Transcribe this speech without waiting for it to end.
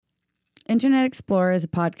Internet Explorer is a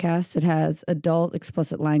podcast that has adult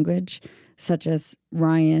explicit language, such as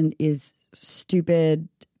Ryan is stupid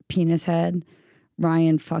penis head.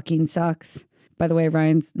 Ryan fucking sucks. By the way,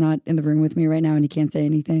 Ryan's not in the room with me right now and he can't say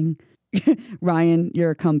anything. Ryan,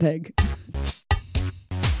 you're a cum pig.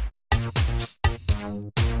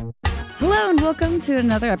 Hello and welcome to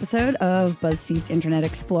another episode of BuzzFeed's Internet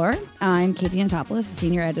Explorer. I'm Katie Antopoulos, a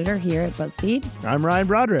senior editor here at BuzzFeed. I'm Ryan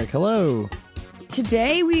Broderick. Hello.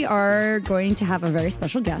 Today we are going to have a very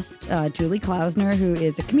special guest, Julie Klausner, who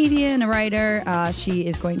is a comedian, a writer. She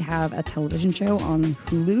is going to have a television show on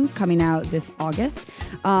Hulu coming out this August.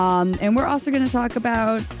 And we're also going to talk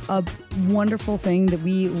about a wonderful thing that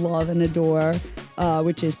we love and adore,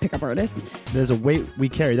 which is pickup artists. There's a weight we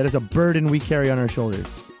carry. That is a burden we carry on our shoulders.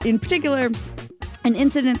 In particular, an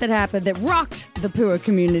incident that happened that rocked the PUA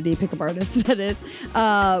community, pickup artists, that is,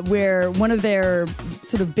 where one of their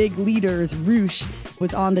sort of big leaders, Roosh,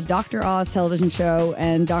 was on the Dr. Oz television show,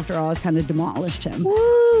 and Dr. Oz kind of demolished him.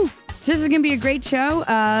 Woo! So this is going to be a great show.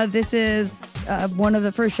 This is one of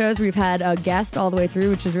the first shows we've had a guest all the way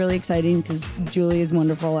through, which is really exciting because Julie is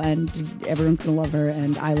wonderful, and everyone's going to love her,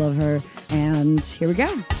 and I love her. And here we go.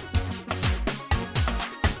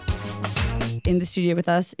 In the studio with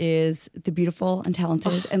us is the beautiful and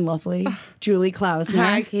talented and lovely Julie Klausner.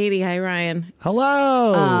 Hi, Katie. Hi, Ryan.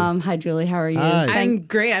 Hello. Hi, Julie. How are you? Hi. I'm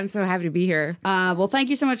great. I'm so happy to be here. Well, thank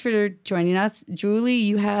you so much for joining us. Julie,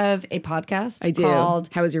 you have a podcast I do. called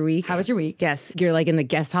How was your week? How Was Your Week? Yes. You're like in the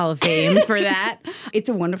guest hall of fame for that. It's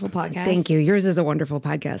a wonderful podcast. Thank you. Yours is a wonderful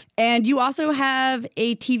podcast. And you also have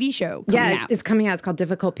a TV show coming out. It's coming out. It's called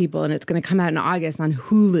Difficult People, and it's going to come out in August on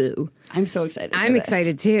Hulu. I'm so excited. I'm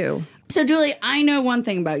excited too. So, Julie, I know one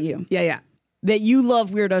thing about you. Yeah. That you love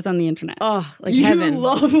weirdos on the internet. Oh, like you heaven.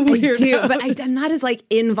 love weirdos. I do, but I'm not as like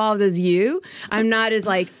involved as you. I'm not as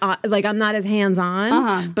like I'm not as hands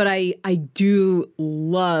on. But I do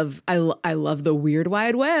love I love the weird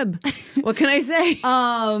wide web. What can I say?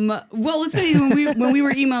 Well, it's funny when we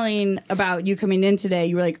were emailing about you coming in today.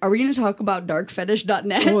 You were like, "Are we going to talk about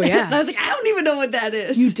darkfetish.net?" Oh yeah. And I was like, "I don't even know what that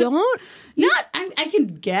is." You don't? I can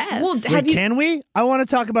guess. Well, Wait, can we? I want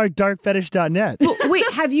to talk about darkfetish.net. Well, wait,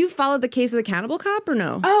 have you followed the case of the Cannibal Cop or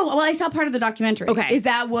no? Oh, well, I saw part of the documentary. Okay. Is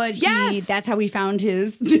that what Yes. that's how we found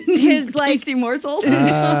his like tasty morsels?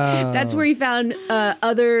 That's where he found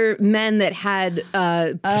other men that had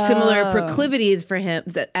similar proclivities for him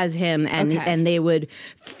as him, and they would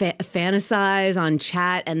fantasize on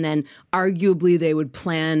chat, and then arguably they would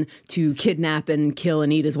plan to kidnap and kill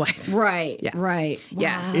and eat his wife. Right. Yeah. Right.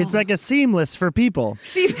 Yeah. Wow. It's like a seamless for people.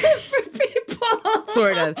 Seamless for people.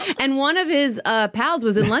 Sort of. And one of his pals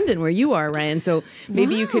was in London, where you are, Ryan. So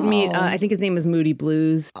maybe you could meet, I think his name was Moody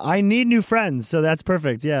Blues. I need new friends, so that's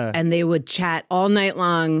perfect. Yeah. And they would chat all night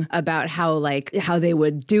long about how they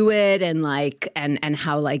would do it, and and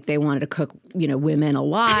how they wanted to cook, women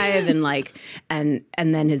alive, and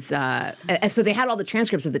and then his so they had all the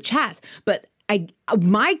transcripts of the chats. But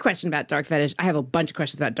my question about dark fetish, I have a bunch of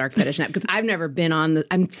questions about dark fetish now because I've never been on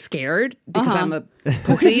I'm scared because I'm a pussy.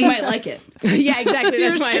 Because you might like it. Yeah, exactly.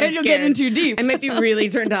 You're That's why scared I'm you'll scared. get in too deep. I might be really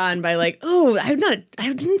turned on by I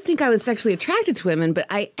didn't think I was sexually attracted to women, but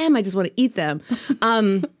I am. I just want to eat them.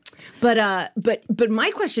 But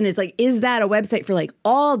my question is is that a website for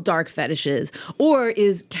all dark fetishes, or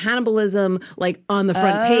is cannibalism on the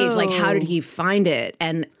front page? How did he find it?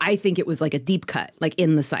 And I think it was a deep cut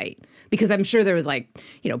in the site. Because I'm sure there was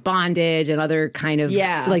bondage and other kind of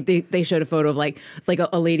they showed a photo of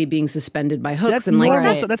a lady being suspended by hooks, That's and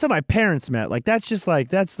normal. That's how my parents met. That's just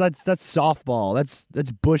that's softball.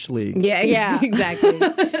 That's bush league. Yeah, exactly.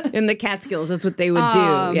 In the Catskills, that's what they would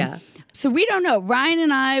do. Yeah. So we don't know. Ryan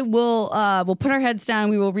and I will put our heads down.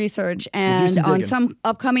 We will research, and some on digging. some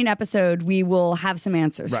upcoming episode, we will have some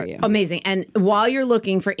answers for you. Amazing. And while you're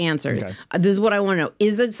looking for answers, this is what I want to know.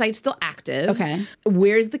 Is the site still active? Okay.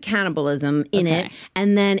 Where's the cannibalism in it?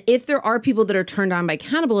 And then if there are people that are turned on by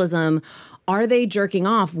cannibalism, are they jerking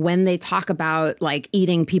off when they talk about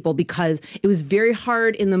eating people? Because it was very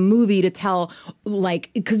hard in the movie to tell,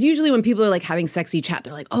 because usually when people are having sexy chat,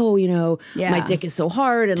 they're oh, my dick is so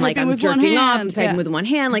hard, and Typing I'm with one jerking off, hand. and typing with one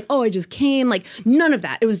hand, oh, I just came, none of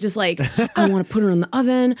that. It was just I want to put her in the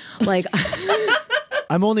oven,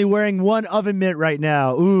 I'm only wearing one oven mitt right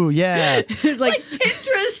now. Ooh, yeah. It's like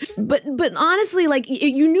Pinterest. But honestly,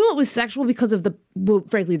 you knew it was sexual because of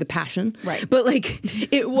frankly, the passion. Right. But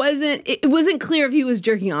it wasn't clear if he was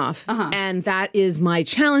jerking off. And that is my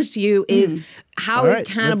challenge to you is how is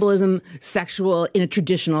cannibalism sexual in a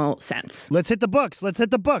traditional sense? Let's hit the books. Let's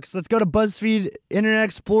go to BuzzFeed Internet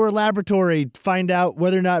Explorer Laboratory, find out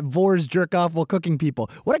whether or not Vors jerk off while cooking people.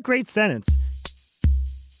 What a great sentence.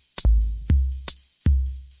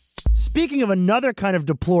 speaking of another kind of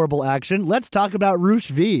deplorable action, let's talk about Roosh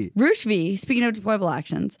V. Roosh V, speaking of deplorable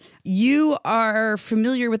actions, you are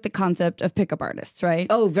familiar with the concept of pickup artists, right?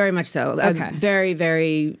 Oh, very much so. Okay. I'm very,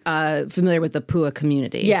 very familiar with the PUA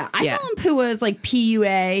community. Yeah, I call them PUAs, like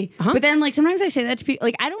PUA. But then, like, sometimes I say that to people.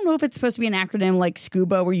 Like, I don't know if it's supposed to be an acronym like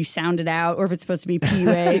SCUBA, where you sound it out, or if it's supposed to be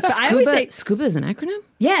PUA. So I always say SCUBA is an acronym?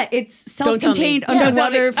 Yeah, it's self-contained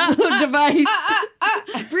underwater device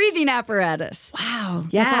breathing apparatus. Wow,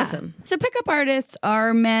 Yeah. that's awesome. So pickup artists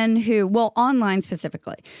are men who, well, online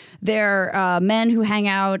specifically, they're men who hang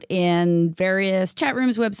out in various chat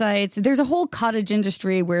rooms, websites. There's a whole cottage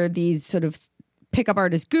industry where these sort of pickup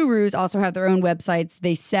artist gurus also have their own websites.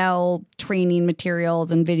 They sell training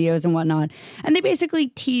materials and videos and whatnot. And they basically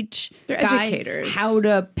teach guys educators. how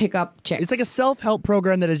to pick up chicks. It's like a self-help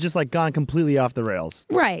program that has just like gone completely off the rails.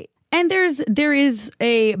 Right. And there is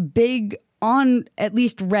a big, on at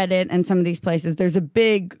least Reddit and some of these places, there's a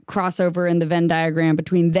big crossover in the Venn diagram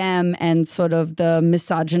between them and sort of the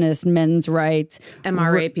misogynist men's rights.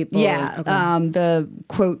 MRA people. Yeah. Okay. The,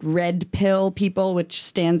 quote, red pill people, which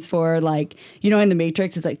stands for, like, you know, in The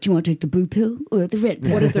Matrix, it's like, do you want to take the blue pill or the red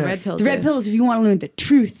pill? What does the red pill The red do? pill is if you want to learn the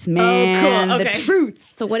truth, man. Oh, cool. Okay. The truth.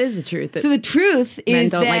 So what is the truth? So the truth Men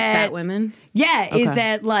is don't that like fat women? Yeah, is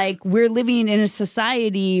that like we're living in a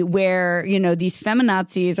society where, you know, these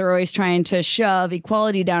feminazis are always trying to shove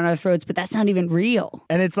equality down our throats, but that's not even real.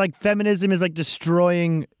 And it's like feminism is like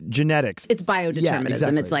destroying genetics. It's biodeterminism. Yeah,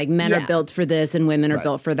 exactly. It's like men are built for this and women are Right.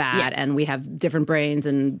 built for that. Yeah. And we have different brains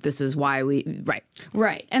and this is why right.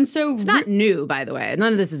 Right. And so It's not new, by the way.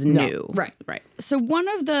 None of this is new. Right. Right. So one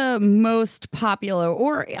of the most popular,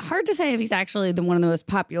 or hard to say if he's actually one of the most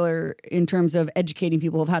popular in terms of educating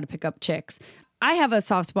people of how to pick up chicks. I have a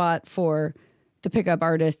soft spot for the pickup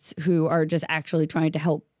artists who are just actually trying to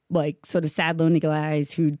help, like, sort of sad, lonely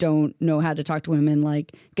guys who don't know how to talk to women,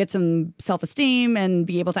 like, get some self-esteem and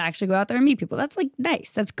be able to actually go out there and meet people. That's, like, nice.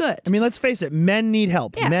 That's good. I mean, let's face it, men need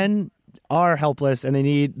help. Yeah. Men are helpless and they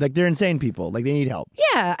need, like, they're insane people. Like, they need help.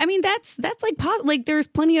 Yeah, I mean, that's like, like, there's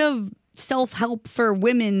plenty of self-help for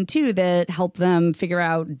women too that help them figure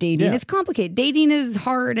out dating. Yeah. It's complicated. Dating is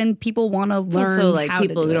hard and people want to learn Also, like how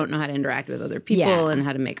people to who do don't know how to interact with other people Yeah. and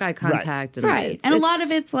how to make eye contact. And Right. And a lot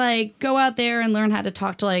of it's like go out there and learn how to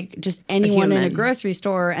talk to like just anyone in a human. grocery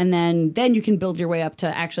store, and then you can build your way up to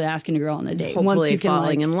actually asking a girl on a date. hopefully Once you can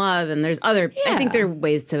falling like, in love. And there's other. I think Yeah. there are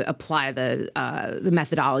ways to apply the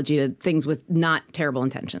methodology to things with not terrible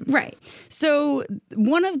intentions. Right. So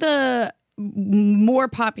one of the more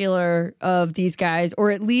popular of these guys, or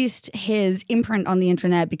at least his imprint on the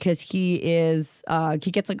internet, because he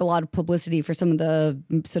gets like a lot of publicity for some of the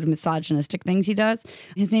sort of misogynistic things he does.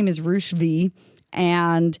 His name is Roosh V,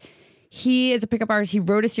 and he is a pickup artist. He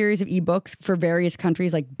wrote a series of ebooks for various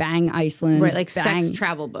countries like Bang Iceland. Right. Like Bang, sex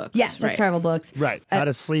travel books. Yes, sex right. travel books. Right. How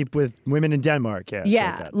to sleep with women in Denmark. Yeah.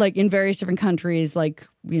 Yeah, like in various different countries, like,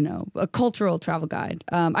 you know, a cultural travel guide.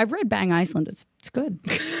 I've read Bang Iceland. It's good.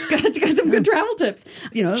 It's good. It's got some good travel tips.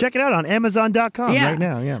 You know, Check it out on Amazon.com Yeah. right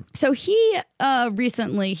now. Yeah. So he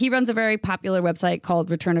recently runs a very popular website called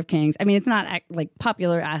Return of Kings. I mean, it's not like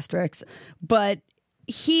popular asterisks, but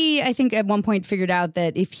he, I think, at one point figured out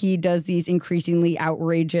that if he does these increasingly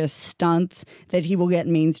outrageous stunts, that he will get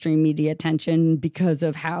mainstream media attention because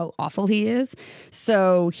of how awful he is.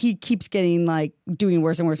 So he keeps getting like doing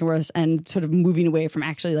worse and worse and worse, and sort of moving away from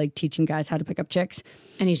actually like teaching guys how to pick up chicks.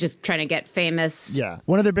 And he's just trying to get famous. Yeah.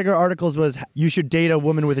 One of their bigger articles was you should date a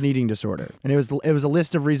woman with an eating disorder. And it was a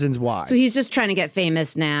list of reasons why. So he's just trying to get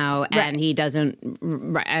famous now, and he doesn't.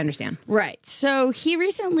 Right, I understand. Right. So he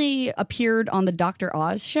recently appeared on the Dr.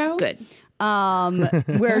 Oz show. Good.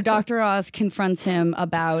 Where Dr. Oz confronts him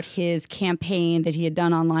about his campaign that he had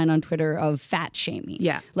done online on Twitter of fat shaming.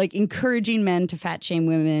 Yeah. Like encouraging men to fat shame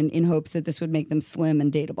women in hopes that this would make them slim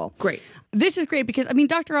and dateable. Great. This is great because, I mean,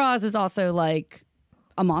 Dr. Oz is also like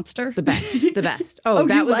a monster. The best. The best. Oh, Oh,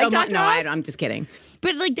 that you was like Dr. no. Oz? I'm just kidding.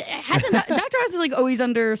 But like, hasn't Dr. Oz is like always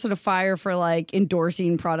under sort of fire for like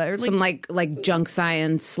endorsing products. Some like junk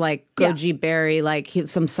science, like goji berry, like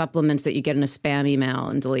some supplements that you get in a spam email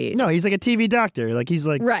and delete. No, he's like a TV doctor. Like he's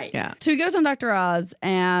like Right. Yeah. So he goes on Dr. Oz,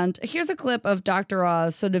 and here's a clip of Dr.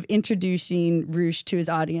 Oz sort of introducing Roosh to his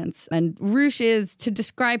audience. And Roosh is, to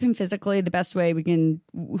describe him physically, the best way we can.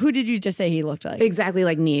 Who did you just say he looked like? Exactly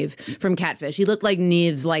like Neve from Catfish. He looked like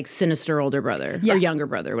Neve's like sinister older brother or younger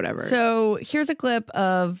brother, whatever. So here's a clip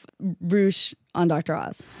of Roosh on Dr.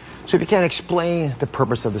 Oz. So if you can't explain the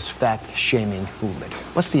purpose of this fat shaming movement,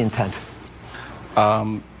 what's the intent?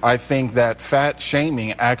 I think that fat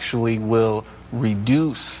shaming actually will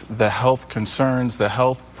reduce the health concerns, the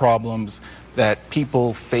health problems that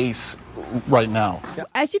people face right now.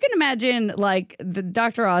 As you can imagine, like the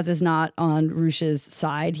Dr. Oz is not on Roosh's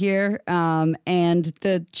side here, and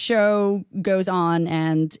the show goes on,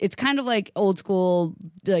 and it's kind of like old school,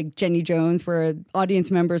 like Jenny Jones, where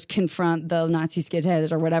audience members confront the Nazi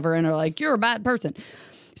skidheads or whatever, and are like, "You're a bad person."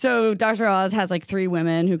 So Dr. Oz has like 3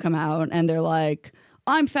 women who come out, and they're like,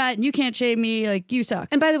 "I'm fat and you can't shame me, like you suck."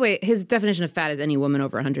 And by the way, his definition of fat is any woman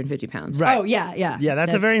over 150 pounds. Right. Oh yeah. Yeah,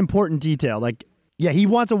 that's a very important detail. Like, yeah, he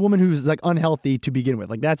wants a woman who's like unhealthy to begin with.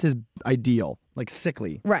 Like, that's his ideal, like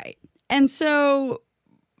sickly. Right. And so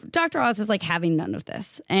Dr. Oz is like having none of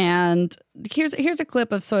this. And here's a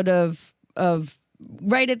clip of sort of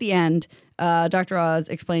right at the end, Dr. Oz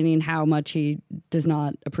explaining how much he does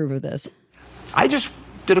not approve of this. I just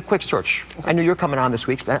did a quick search. I knew you were coming on this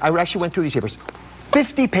week. I actually went through these papers.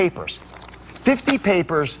 50 papers. 50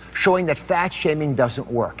 papers showing that fat shaming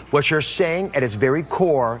doesn't work. What you're saying at its very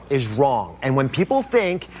core is wrong. And when people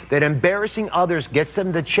think that embarrassing others gets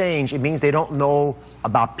them to change, it means they don't know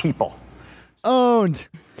about people. Owned.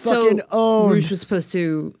 Fucking owned. Roosh was supposed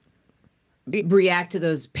to react to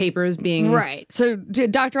those papers being Right. So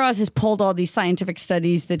Dr. Oz has pulled all these scientific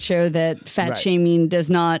studies that show that fat shaming does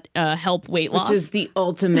not help weight loss. which is the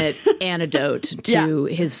ultimate antidote to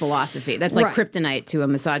his philosophy. That's like kryptonite to a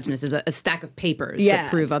misogynist, is a stack of papers that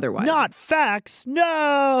prove otherwise. Not facts.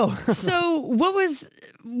 No. So what was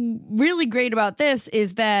really great about this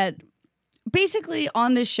is that basically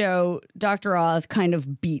on this show, Dr. Oz kind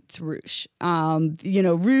of beats Roosh.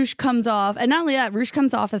 Roosh comes off, and not only that, Roosh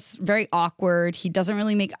comes off as very awkward. He doesn't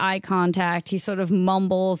really make eye contact. He sort of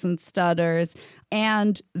mumbles and stutters.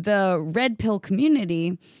 And the red pill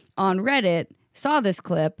community on Reddit saw this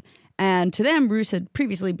clip, and to them, Roosh had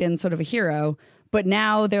previously been sort of a hero, but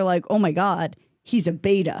now they're like, oh my God, he's a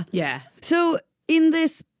beta. Yeah. So in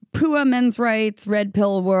this PUA men's rights, red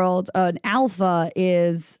pill world, an alpha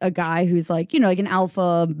is a guy who's like, like an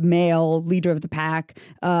alpha male leader of the pack.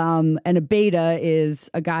 And a beta is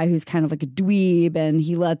a guy who's kind of like a dweeb, and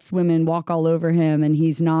he lets women walk all over him, and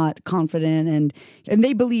he's not confident. And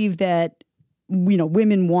they believe that,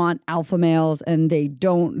 women want alpha males, and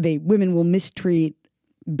women will mistreat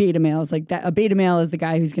beta males. Like that, a beta male is the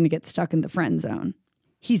guy who's going to get stuck in the friend zone.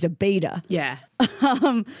 He's a beta. Yeah.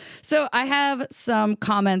 So I have some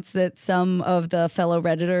comments that some of the fellow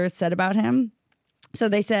Redditors said about him. So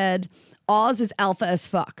they said, Oz is alpha as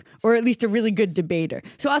fuck, or at least a really good debater.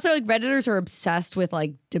 So also, like, Redditors are obsessed with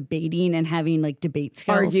like debating and having like debate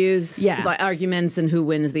skills. Like arguments and who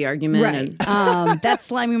wins the argument. Right. That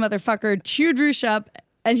slimy motherfucker chewed Roosh up.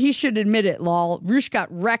 And he should admit it, lol. Roosh got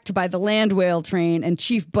wrecked by the land whale train and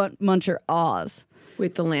Chief Butt Muncher Oz.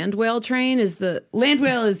 Wait, the land whale train is the land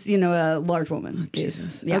whale is a large woman.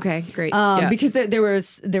 Jesus. Yeah. Okay, great. Because there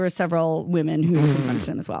were several women who confronted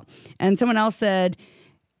him as well, and someone else said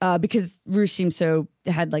because Roosh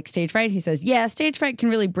had like stage fright. He says, yeah, stage fright can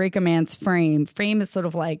really break a man's frame. Frame is sort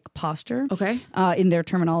of like posture. Okay. In their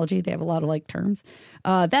terminology, they have a lot of like terms.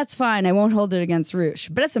 That's fine. I won't hold it against Roosh.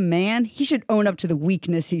 But as a man, he should own up to the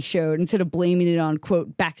weakness he showed instead of blaming it on,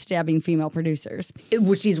 quote, backstabbing female producers.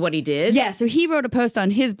 Which is what he did? Yeah, so he wrote a post on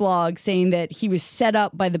his blog saying that he was set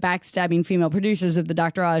up by the backstabbing female producers of the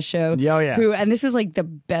Dr. Oz show. Oh, yeah. And this was like the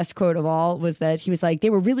best quote of all, was that he was like, they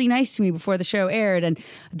were really nice to me before the show aired, and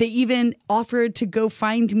they even offered to go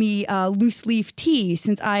find me loose leaf tea,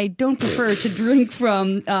 since I don't prefer to drink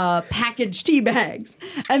from packaged tea bags.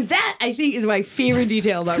 And that, I think, is my favorite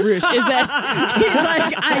detail about Roosh, is that he's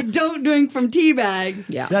like, I don't drink from tea bags.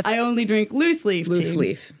 Yeah. I only drink loose leaf tea. Loose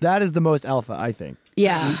leaf. That is the most alpha, I think.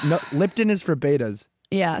 Yeah. No, Lipton is for betas.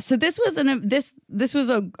 Yeah, so this was this was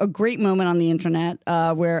a great moment on the internet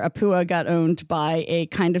where a PUA got owned by a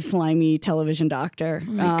kind of slimy television doctor.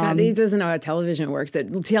 Oh my God, he doesn't know how television works.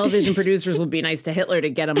 That television producers will be nice to Hitler to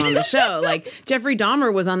get him on the show. Like Jeffrey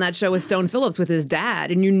Dahmer was on that show with Stone Phillips with his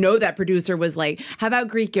dad, and that producer was like, "How about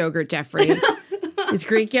Greek yogurt, Jeffrey? Is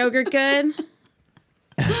Greek yogurt good?"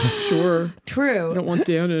 Sure. True. I don't want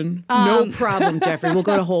Dannon. No problem, Jeffrey. We'll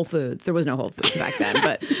go to Whole Foods. There was no Whole Foods back then,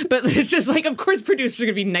 but it's just like, of course, producers are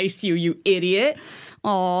gonna be nice to you, you idiot.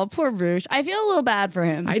 Oh, poor Roosh. I feel a little bad for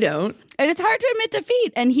him. I don't. And it's hard to admit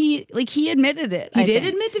defeat. And he admitted it. He did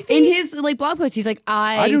admit defeat? In his blog post, he's like,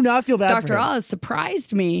 I do not feel bad for Dr. him. Oz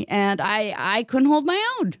surprised me, and I couldn't hold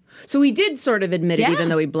my own. So he did sort of admit it, even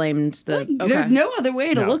though he blamed the. Like, there's no other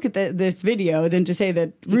way to look at this video than to say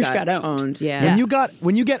that Roosh got owned. Yeah.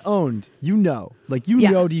 When you get owned,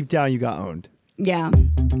 know deep down you got owned. Yeah.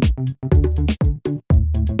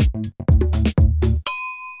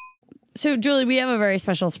 So, Julie, we have a very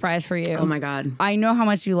special surprise for you. Oh, my God. I know how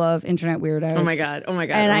much you love internet weirdos. Oh, my God. Oh, my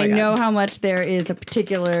God. And oh my I God. know how much there is a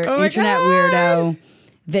particular internet weirdo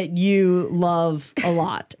that you love a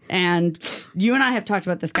lot. And you and I have talked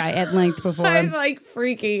about this guy at length before. I'm like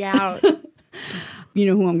freaking out. You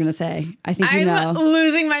know who I'm going to say. I think you know. I'm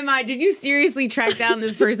losing my mind. Did you seriously track down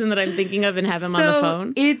this person that I'm thinking of and have him on the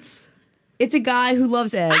phone? It's a guy who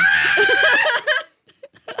loves eggs.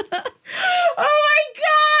 Oh my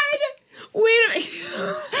God! Wait a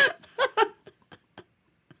minute.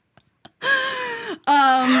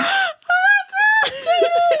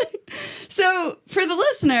 So for the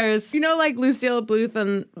listeners, You know, like Lucille Bluth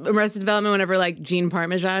on Arrested Development, whenever like Jean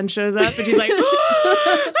Parmesan shows up and she's like,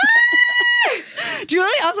 Julie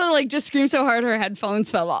also like just screamed so hard her headphones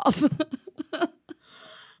fell off.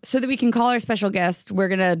 So that we can call our special guest, we're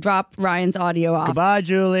gonna drop Ryan's audio off. Goodbye,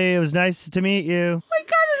 Julie. It was nice to meet you. oh my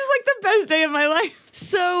God, this is like the best day of my life.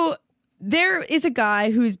 So there is a guy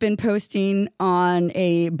who's been posting on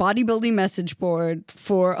a bodybuilding message board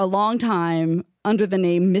for a long time under the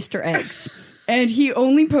name Mr. Eggs. And he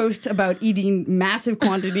only posts about eating massive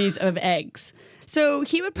quantities of eggs. So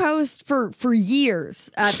he would post for years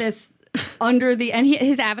at this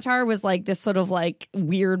his avatar was like this sort of like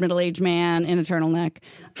weird middle-aged man in a turtleneck.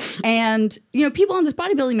 And, you know, people on this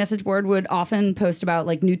bodybuilding message board would often post about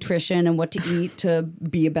like nutrition and what to eat to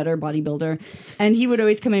be a better bodybuilder. And he would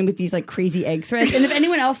always come in with these like crazy egg threads. And if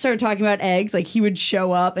anyone else started talking about eggs, like he would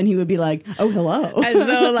show up and he would be like, oh, hello. As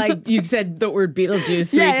though like you said the word Beetlejuice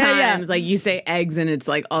three Yeah, yeah, yeah. times. Like you say eggs and it's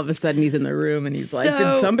like all of a sudden he's in the room and he's like, So-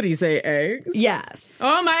 did somebody say eggs? Yes.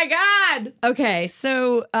 Oh my God. Okay,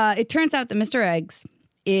 so it turns out that Mr. Eggs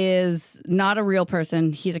is not a real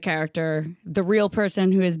person. He's a character. The real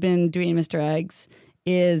person who has been doing Mr. Eggs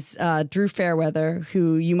is Drew Fairweather,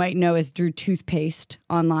 who you might know as Drew Toothpaste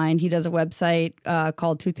online. He does a website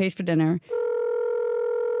called Toothpaste for Dinner.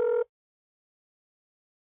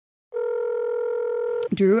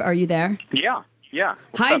 Drew, are you there? Yeah.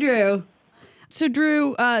 Hi, Drew. So,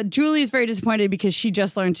 Drew, Julie is very disappointed because she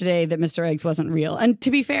just learned today that Mr. Eggs wasn't real. And to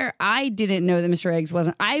be fair, I didn't know that Mr. Eggs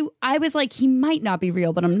wasn't. I was like, he might not be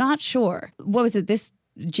real, but I'm not sure. What was it,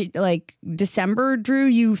 December, Drew?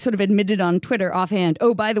 You sort of admitted on Twitter offhand,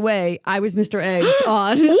 oh, by the way, I was Mr. Eggs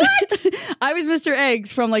on. What? I was Mr.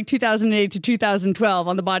 Eggs from like 2008 to 2012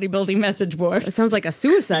 on the bodybuilding message board. It sounds like a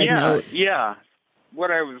suicide note. Yeah. What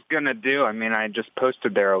I was going to do, I mean, I just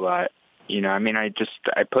posted there a lot. You know, I mean, I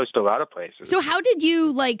post a lot of places. So how did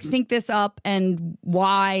you like think this up and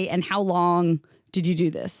why and how long did you do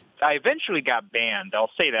this? I eventually got banned.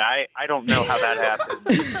 I'll say that. I don't know how that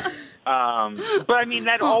happened. But I mean,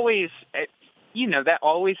 that always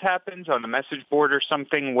happens on the message board or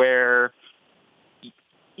something where,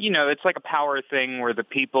 you know, it's like a power thing where the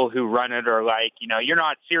people who run it are like, you know, you're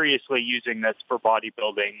not seriously using this for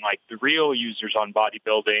bodybuilding. Like the real users on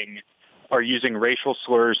bodybuilding are using racial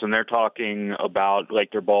slurs and they're talking about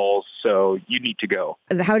like their balls, so you need to go.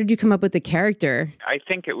 How did you come up with the character? I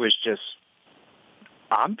think it was just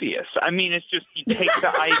obvious. I mean, it's just you take the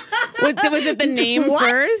ice. Was it the name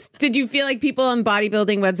first? Did you feel like people on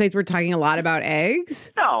bodybuilding websites were talking a lot about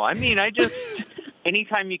eggs? No, I mean,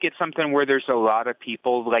 anytime you get something where there's a lot of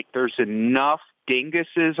people, like there's enough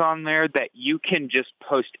dinguses on there that you can just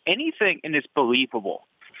post anything and it's believable.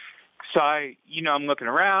 So I'm looking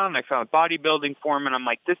around, I found a bodybuilding forum and I'm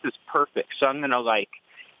like, this is perfect. So I'm going to like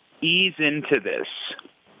ease into this.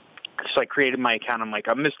 So I created my account. I'm like,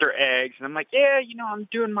 I'm Mr. Eggs. And I'm like, yeah, you know, I'm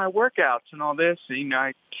doing my workouts and all this. And, you know,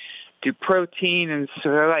 I do protein and so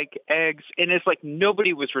like eggs. And it's like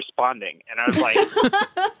nobody was responding. And I was like,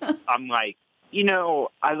 I'm like, you know,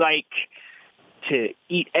 I like to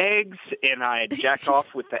eat eggs and I jack off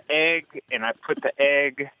with the egg and I put the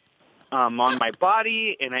egg on my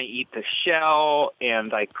body, and I eat the shell,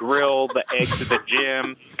 and I grill the eggs at the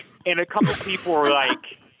gym. And a couple people were like,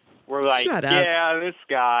 Shut up. yeah, this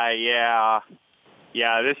guy,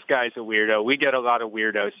 this guy's a weirdo. We get a lot of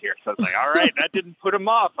weirdos here. So I was like, all right, that didn't put him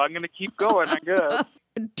off. I'm going to keep going, I guess.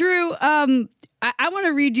 Drew, I want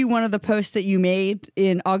to read you one of the posts that you made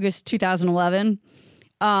in August 2011.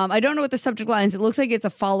 I don't know what the subject line is. It looks like it's a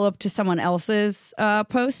follow-up to someone else's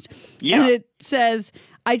post. Yeah. And it says,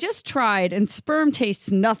 I just tried and sperm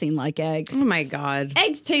tastes nothing like eggs. Oh my God.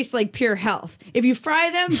 Eggs taste like pure health. If you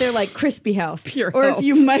fry them, they're like crispy health. Pure or health. if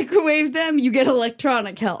you microwave them, you get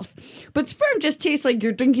electronic health. But sperm just tastes like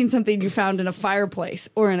you're drinking something you found in a fireplace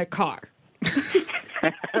or in a car.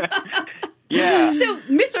 Yeah. So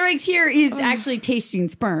Mr. Eggs here is actually tasting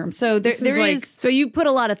sperm. So there is. So you put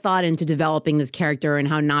a lot of thought into developing this character and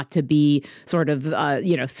how not to be sort of,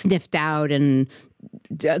 sniffed out and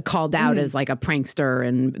called out as like a prankster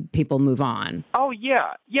and people move on. Oh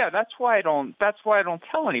yeah. That's why I don't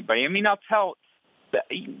tell anybody. I mean, I'll tell.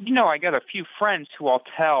 You know, I got a few friends who I'll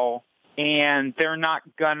tell and they're not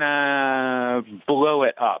gonna blow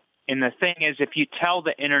it up. And the thing is, if you tell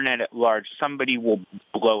the internet at large, somebody will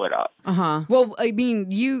blow it up. Well, I mean,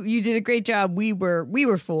 you did a great job. We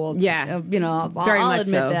were fooled. Yeah. I'll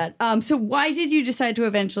admit that. So why did you decide to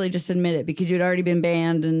eventually just admit it? Because you'd already been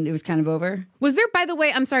banned and it was kind of over? Was there, by the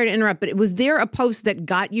way, I'm sorry to interrupt, but was there a post that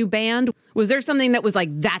got you banned? Was there something that was like,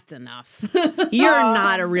 that's enough? You're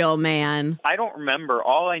not a real man. I don't remember.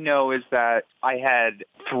 All I know is that I had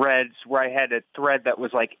threads where I had a thread that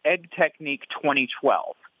was like Egg Technique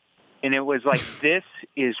 2012. And it was like, this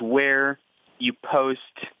is where you post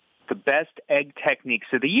the best egg techniques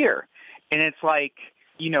of the year. And it's like,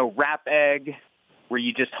 wrap egg, where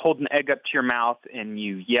you just hold an egg up to your mouth and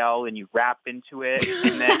you yell and you rap into it.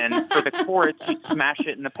 And then for the chorus, you smash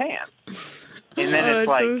it in the pan. And then it's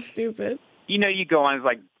like, so stupid. You go on, it's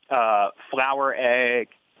like flour egg,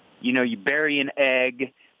 you bury an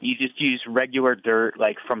egg. You just use regular dirt,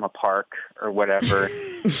 like from a park or whatever,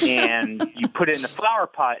 and you put it in the flower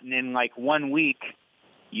pot, and in like 1 week,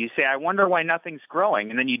 you say, I wonder why nothing's growing.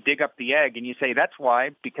 And then you dig up the egg, and you say, that's why,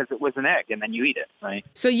 because it was an egg, and then you eat it, right?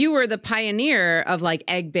 So you were the pioneer of like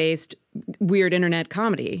egg-based weird internet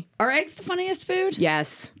comedy. Are eggs the funniest food?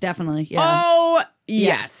 Yes. Definitely, yeah. Oh,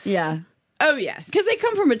 yes. Yeah. Oh, yes. Because they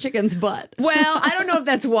come from a chicken's butt. Well, I don't know if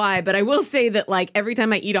that's why, but I will say that like every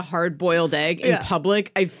time I eat a hard-boiled egg in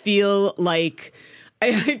public, I feel like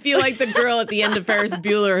the girl at the end of Ferris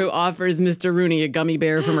Bueller who offers Mr. Rooney a gummy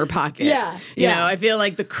bear from her pocket. Yeah. You know, I feel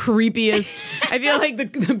like the creepiest, I feel like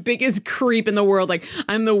the biggest creep in the world. Like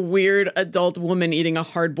I'm the weird adult woman eating a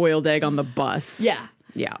hard-boiled egg on the bus. Yeah.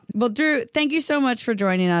 Yeah. Well, Drew, thank you so much for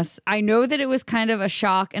joining us. I know that it was kind of a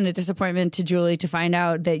shock and a disappointment to Julie to find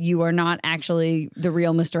out that you are not actually the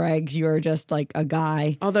real Mr. Eggs. You are just like a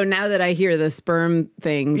guy. Although now that I hear the sperm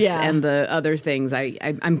things and the other things,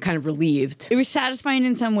 I'm kind of relieved. It was satisfying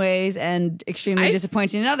in some ways and extremely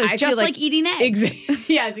disappointing in others, just like eating eggs.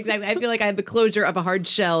 Yes, exactly. I feel like I have the closure of a hard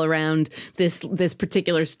shell around this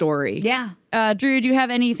particular story. Yeah. Drew, do you have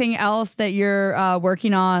anything else that you're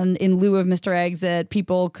working on in lieu of Mr. Eggs that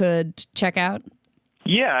people could check out?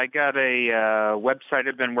 Yeah, I got a website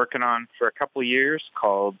I've been working on for a couple of years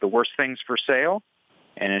called The Worst Things for Sale.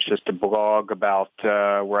 And it's just a blog about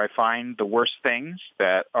where I find the worst things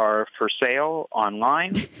that are for sale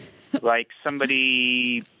online. Like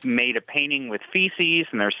somebody made a painting with feces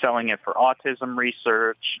and they're selling it for autism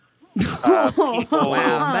research. People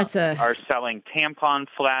are selling tampon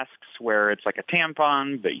flasks where it's like a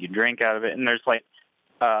tampon, but you drink out of it. And there's like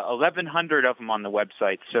 1,100 of them on the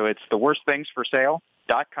website. So it's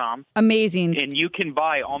theworstThingsForSale.com. Amazing. And you can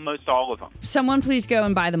buy almost all of them. Someone please go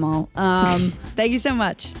and buy them all. Thank you so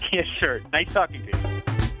much. Yes, sure. Nice talking to you.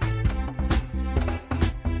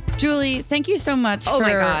 Julie, thank you so much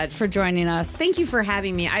for joining us. Thank you for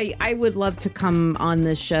having me. I would love to come on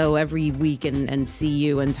this show every week and see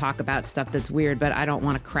you and talk about stuff that's weird, but I don't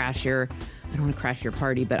want to crash your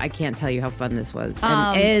party, but I can't tell you how fun this was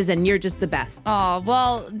and you're just the best. Oh,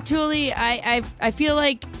 well, Julie, I feel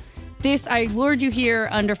like I lured you here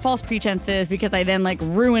under false pretenses because I then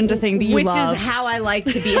ruined a thing that you love. Which is how I like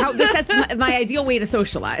to be. That's my ideal way to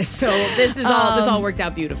socialize. So this all worked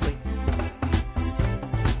out beautifully.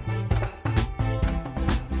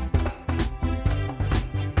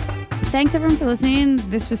 Thanks, everyone, for listening.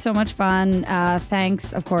 This was so much fun.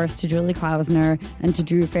 Thanks, of course, to Julie Klausner and to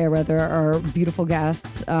Drew Fairweather, our beautiful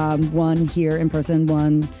guests, one here in person,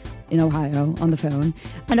 one in Ohio on the phone.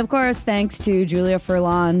 And, of course, thanks to Julia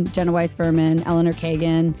Furlan, Jenna Weiss-Berman, Eleanor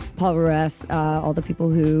Kagan, Paul Ruess, all the people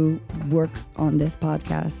who work on this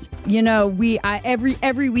podcast. You know,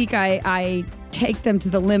 every week I take them to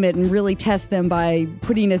the limit and really test them by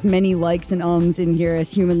putting as many likes and ums in here as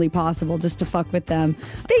humanly possible just to fuck with them.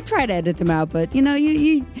 They try to edit them out, but, you know,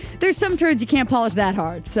 you there's some turds you can't polish that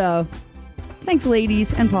hard. So thanks,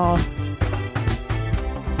 ladies, and Paul.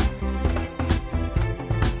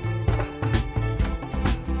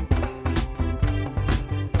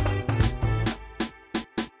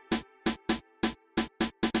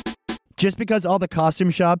 Just because all the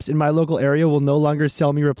costume shops in my local area will no longer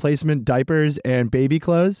sell me replacement diapers and baby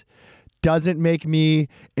clothes doesn't make me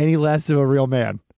any less of a real man.